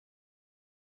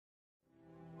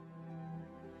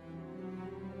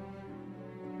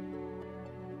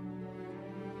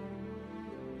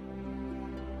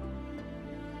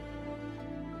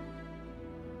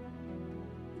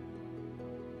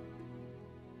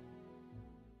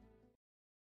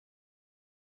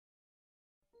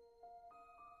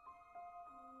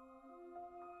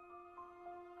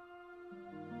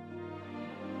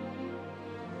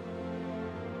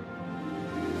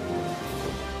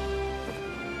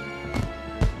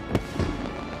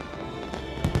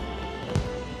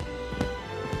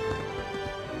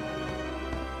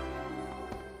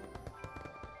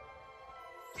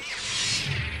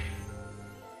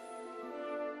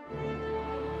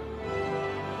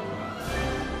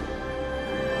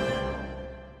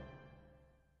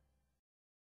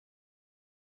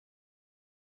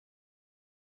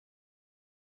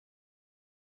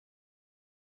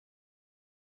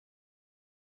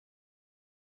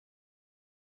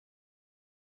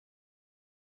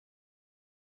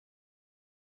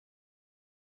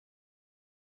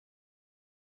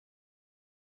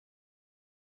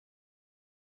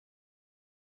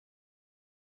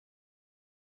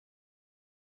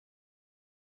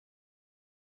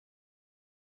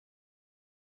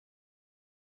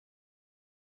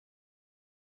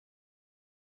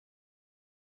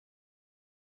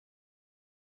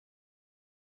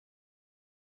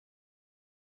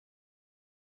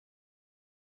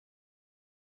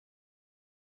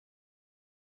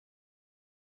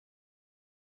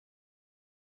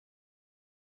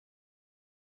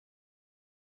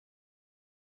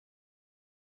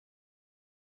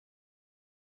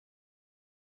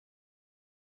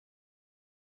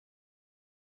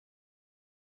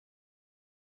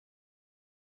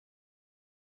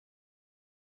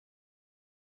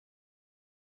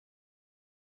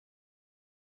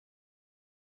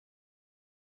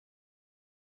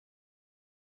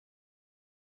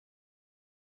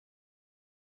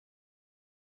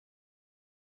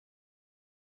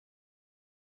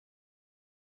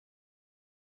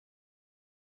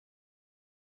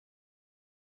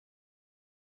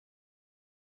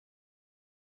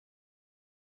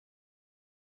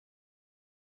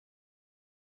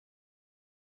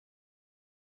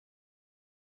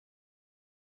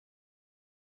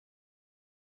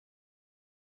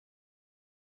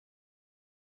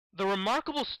The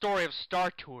remarkable story of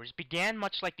Star Tours began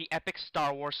much like the epic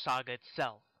Star Wars saga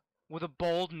itself, with a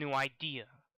bold new idea.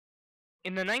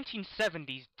 In the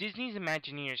 1970s, Disney's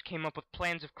Imagineers came up with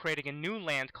plans of creating a new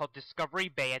land called Discovery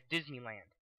Bay at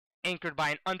Disneyland, anchored by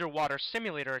an underwater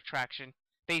simulator attraction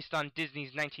based on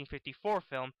Disney's 1954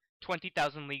 film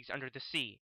 20,000 Leagues Under the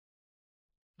Sea.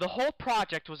 The whole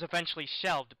project was eventually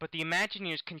shelved, but the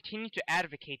Imagineers continued to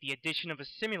advocate the addition of a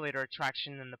simulator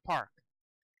attraction in the park.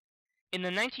 In the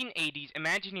 1980s,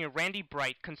 Imagineer Randy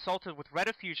Bright consulted with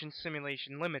Rediffusion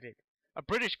Simulation Limited, a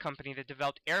British company that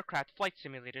developed aircraft flight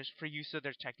simulators for use of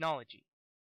their technology.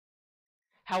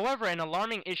 However, an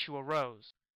alarming issue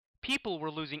arose. People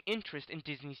were losing interest in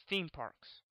Disney's theme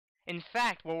parks. In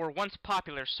fact, what were once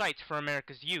popular sites for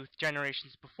America's youth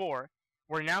generations before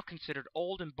were now considered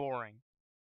old and boring.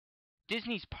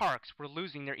 Disney's parks were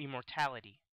losing their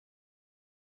immortality.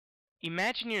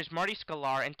 Imagineers Marty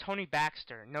Sklar and Tony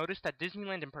Baxter noticed that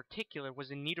Disneyland in particular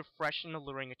was in need of fresh and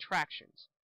alluring attractions,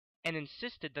 and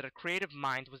insisted that a creative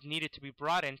mind was needed to be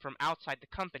brought in from outside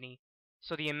the company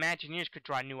so the Imagineers could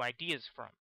draw new ideas from.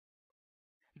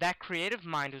 That creative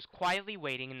mind was quietly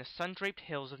waiting in the sun-draped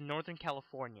hills of Northern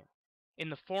California, in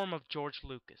the form of George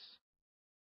Lucas.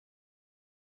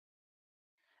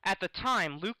 At the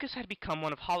time, Lucas had become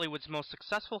one of Hollywood's most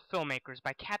successful filmmakers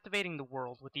by captivating the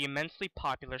world with the immensely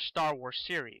popular Star Wars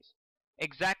series,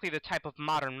 exactly the type of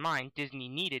modern mind Disney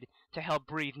needed to help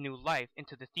breathe new life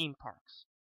into the theme parks.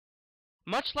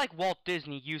 Much like Walt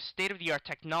Disney used state-of-the-art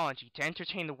technology to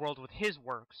entertain the world with his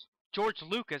works, George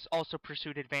Lucas also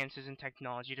pursued advances in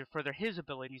technology to further his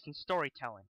abilities in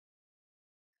storytelling.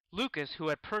 Lucas, who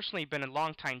had personally been a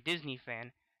longtime Disney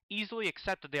fan, easily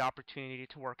accepted the opportunity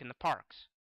to work in the parks.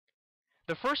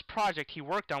 The first project he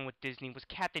worked on with Disney was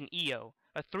Captain EO,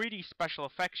 a 3D special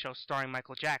effects show starring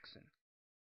Michael Jackson.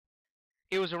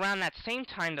 It was around that same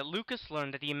time that Lucas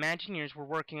learned that the Imagineers were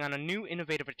working on a new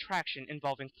innovative attraction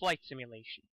involving flight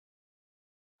simulation.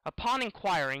 Upon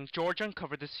inquiring, George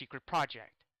uncovered the secret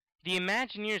project. The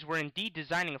Imagineers were indeed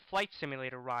designing a flight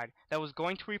simulator ride that was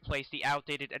going to replace the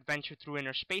outdated Adventure Through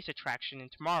Inner Space attraction in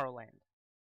Tomorrowland.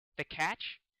 The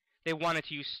catch? They wanted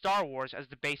to use Star Wars as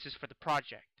the basis for the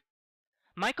project.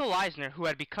 Michael Eisner, who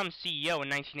had become CEO in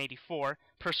 1984,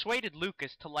 persuaded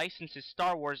Lucas to license his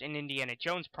Star Wars and Indiana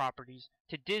Jones properties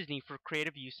to Disney for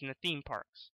creative use in the theme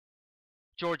parks.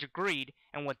 George agreed,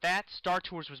 and with that, Star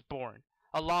Tours was born,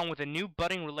 along with a new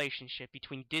budding relationship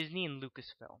between Disney and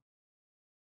Lucasfilm.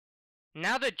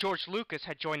 Now that George Lucas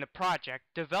had joined the project,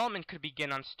 development could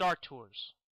begin on Star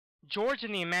Tours. George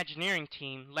and the Imagineering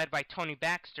team, led by Tony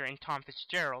Baxter and Tom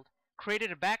Fitzgerald,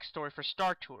 created a backstory for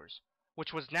Star Tours,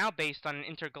 which was now based on an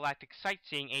intergalactic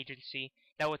sightseeing agency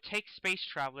that would take space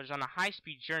travelers on a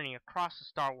high-speed journey across the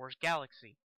Star Wars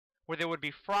galaxy, where they would be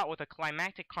fraught with a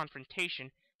climactic confrontation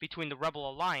between the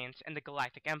Rebel Alliance and the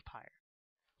Galactic Empire.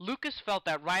 Lucas felt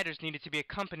that riders needed to be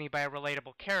accompanied by a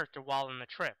relatable character while on the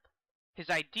trip. His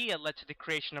idea led to the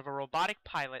creation of a robotic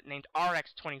pilot named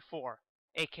RX-24,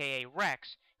 aka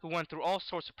Rex, who went through all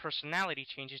sorts of personality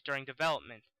changes during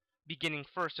development, beginning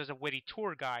first as a witty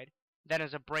tour guide, then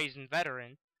as a brazen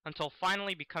veteran, until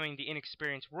finally becoming the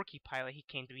inexperienced rookie pilot he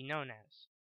came to be known as.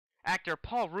 Actor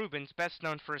Paul Reubens, best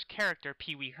known for his character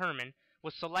Pee Wee Herman,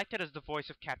 was selected as the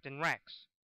voice of Captain Rex.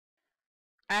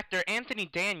 Actor Anthony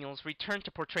Daniels returned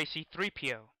to portray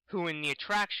C-3PO, who in the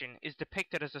attraction is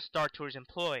depicted as a Star Tours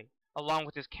employee, along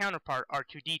with his counterpart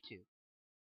R2-D2.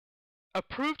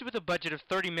 Approved with a budget of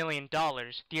 $30 million,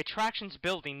 the attraction's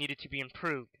building needed to be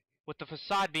improved, with the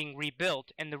facade being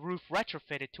rebuilt and the roof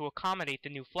retrofitted to accommodate the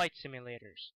new flight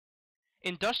simulators.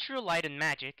 Industrial Light and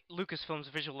Magic, Lucasfilm's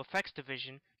visual effects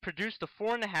division, produced the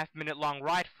 4.5-minute-long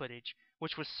ride footage,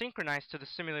 which was synchronized to the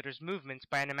simulator's movements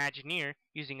by an Imagineer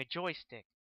using a joystick.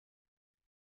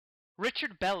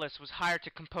 Richard Bellis was hired to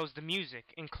compose the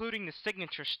music, including the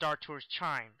signature Star Tours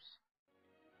chimes.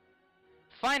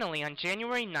 Finally, on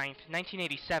January 9,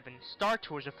 1987, Star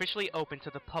Tours officially opened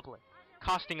to the public,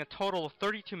 costing a total of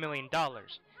 $32 million,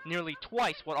 nearly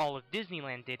twice what all of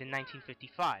Disneyland did in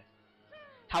 1955.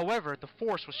 However, the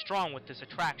force was strong with this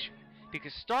attraction,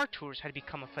 because Star Tours had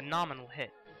become a phenomenal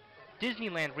hit.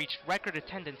 Disneyland reached record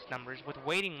attendance numbers with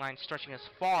waiting lines stretching as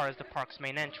far as the park's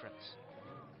main entrance.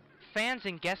 Fans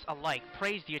and guests alike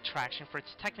praised the attraction for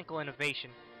its technical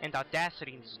innovation and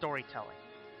audacity in storytelling.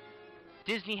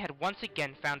 Disney had once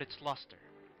again found its luster.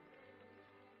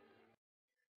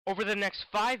 Over the next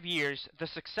 5 years, the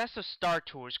success of Star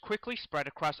Tours quickly spread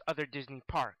across other Disney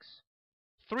parks.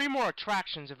 3 more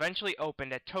attractions eventually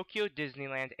opened at Tokyo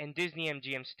Disneyland and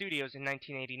Disney-MGM Studios in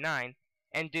 1989,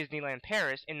 and Disneyland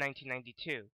Paris in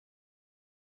 1992.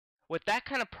 With that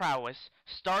kind of prowess,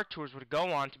 Star Tours would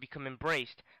go on to become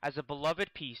embraced as a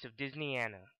beloved piece of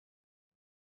Disneyana.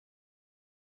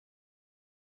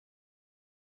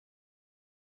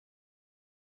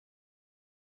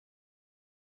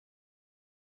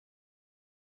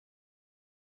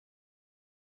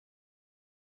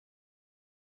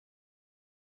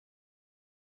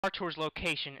 Star Tours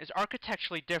location is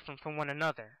architecturally different from one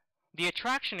another. The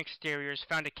attraction exteriors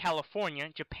found in California,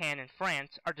 Japan, and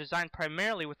France are designed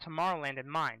primarily with Tomorrowland in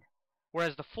mind,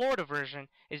 whereas the Florida version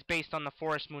is based on the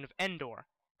forest moon of Endor,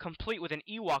 complete with an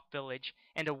Ewok village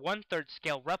and a one-third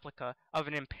scale replica of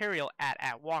an Imperial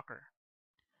AT-AT walker.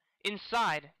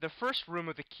 Inside, the first room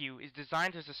of the queue is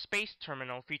designed as a space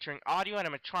terminal featuring audio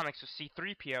animatronics of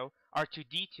C-3PO,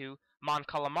 R2-D2, Mon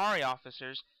Calamari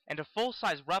officers, and a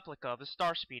full-size replica of the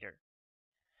Starspeeder.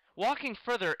 Walking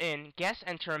further in, guests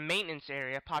enter a maintenance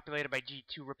area populated by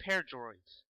G2 repair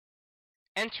droids.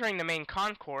 Entering the main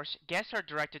concourse, guests are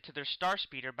directed to their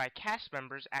Starspeeder by cast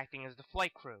members acting as the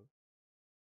flight crew.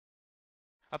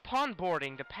 Upon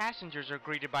boarding, the passengers are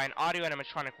greeted by an audio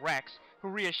animatronic Rex, who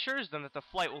reassures them that the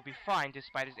flight will be fine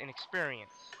despite his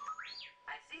inexperience.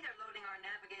 I see they're loading our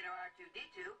navigator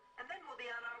R2-D2, and then we'll be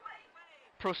on our way.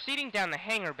 Proceeding down the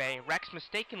hangar bay, Rex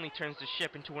mistakenly turns the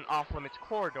ship into an off-limits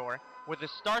corridor, where the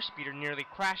Starspeeder nearly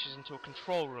crashes into a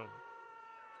control room.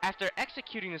 After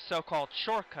executing the so-called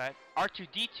shortcut,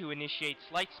 R2-D2 initiates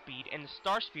lightspeed and the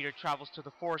Starspeeder travels to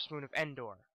the forest moon of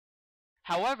Endor.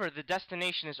 However, the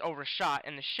destination is overshot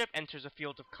and the ship enters a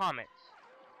field of comets.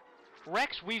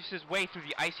 Rex weaves his way through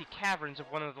the icy caverns of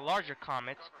one of the larger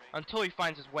comets until he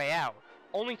finds his way out,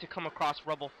 only to come across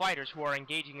rebel fighters who are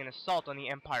engaging in assault on the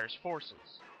Empire's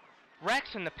forces.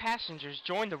 Rex and the passengers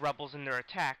join the rebels in their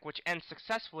attack, which ends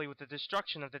successfully with the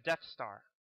destruction of the Death Star.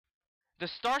 The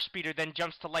Starspeeder then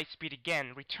jumps to lightspeed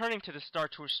again, returning to the Star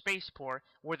Tours spaceport,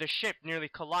 where the ship nearly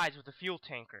collides with a fuel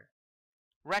tanker.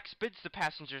 Rex bids the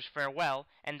passengers farewell,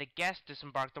 and the guests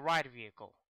disembark the ride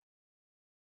vehicle.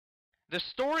 The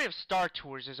story of Star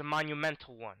Tours is a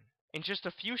monumental one. In just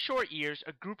a few short years,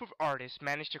 a group of artists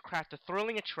managed to craft a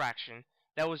thrilling attraction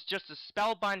that was just as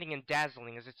spellbinding and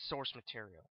dazzling as its source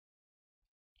material.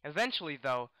 Eventually,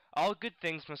 though, all good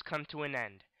things must come to an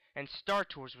end, and Star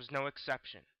Tours was no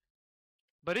exception.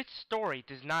 But its story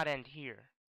does not end here.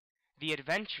 The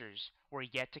adventures were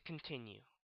yet to continue.